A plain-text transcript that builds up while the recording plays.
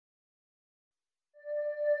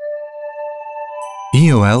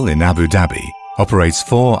EOL in Abu Dhabi operates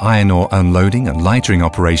 4 iron ore unloading and lightering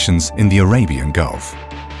operations in the Arabian Gulf.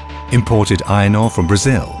 Imported iron ore from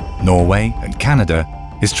Brazil, Norway and Canada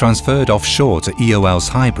is transferred offshore to EOL's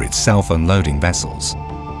hybrid self-unloading vessels.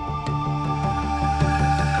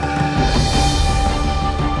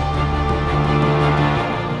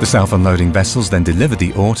 The self-unloading vessels then deliver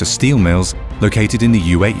the ore to steel mills located in the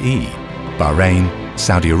UAE, Bahrain,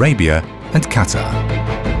 Saudi Arabia and Qatar.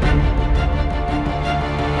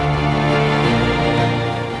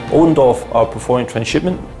 Oldendorff are performing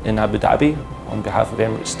transshipment in Abu Dhabi on behalf of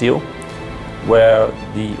Emirates Steel, where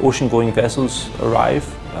the ocean-going vessels arrive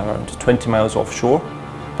around 20 miles offshore,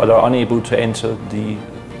 but are unable to enter the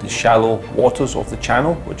shallow waters of the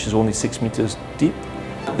channel, which is only 6 meters deep.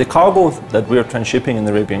 The cargo that we're transshipping in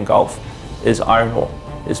the Arabian Gulf is iron ore.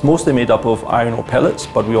 It's mostly made up of iron ore pellets,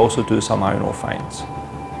 but we also do some iron ore fines.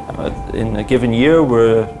 In a given year,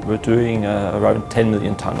 we're doing around 10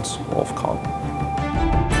 million tons of cargo.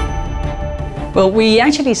 Well, we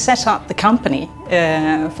actually set up the company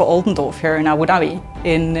for Oldendorff here in Abu Dhabi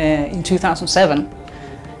in 2007.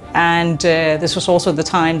 And this was also the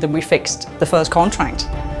time that we fixed the first contract.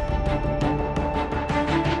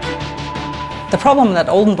 The problem that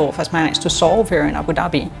Oldendorff has managed to solve here in Abu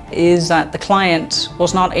Dhabi is that the client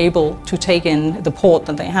was not able to take in the port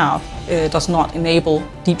that they have. It does not enable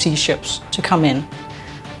deep sea ships to come in.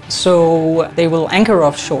 So they will anchor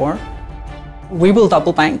offshore. We will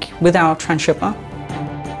double bank with our transshipper.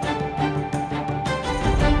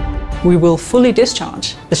 We will fully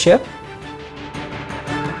discharge the ship.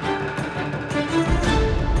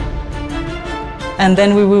 And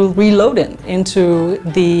then we will reload it into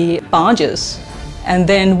the barges. And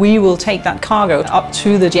then we will take that cargo up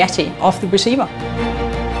to the jetty of the receiver.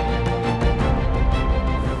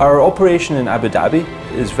 Our operation in Abu Dhabi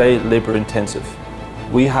is very labor intensive.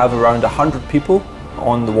 We have around 100 people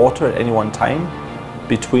on the water at any one time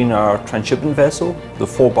between our transshipment vessel, the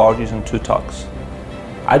 4 barges and 2 tugs.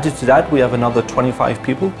 Added to that, we have another 25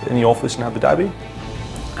 people in the office in Abu Dhabi,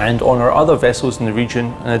 and on our other vessels in the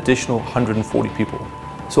region, an additional 140 people.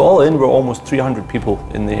 So all in, we're almost 300 people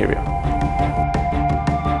in the area.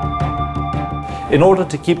 In order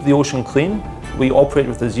to keep the ocean clean, we operate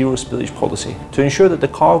with a zero spillage policy to ensure that the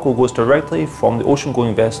cargo goes directly from the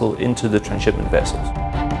ocean-going vessel into the transshipment vessels.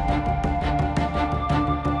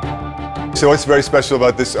 So what's very special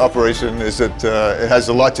about this operation is that it has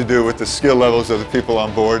a lot to do with the skill levels of the people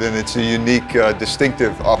on board, and it's a unique,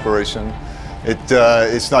 distinctive operation.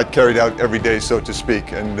 It's not carried out every day, so to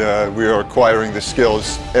speak, and we are acquiring the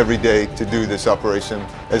skills every day to do this operation,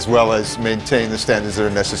 as well as maintain the standards that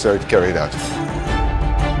are necessary to carry it out.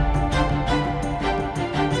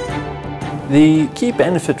 The key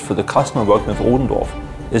benefit for the customer working with Oldendorff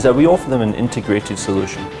is that we offer them an integrated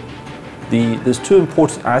solution. There's 2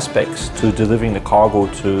 important aspects to delivering the cargo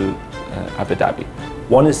to Abu Dhabi.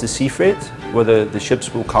 One is the sea freight, where the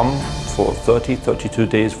ships will come for 32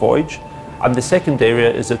 days voyage. And the second area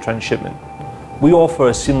is the transshipment. We offer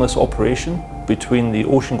a seamless operation between the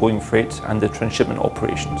ocean-going freight and the transshipment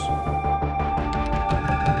operations.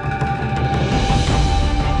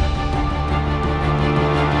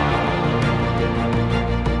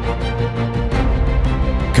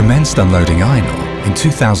 Commenced unloading iron ore in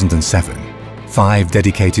 2007, 5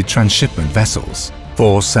 dedicated transshipment vessels,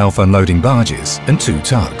 4 self-unloading barges and 2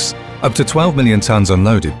 tugs, up to 12 million tons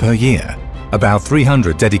unloaded per year, about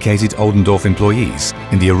 300 dedicated Oldendorff employees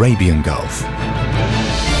in the Arabian Gulf.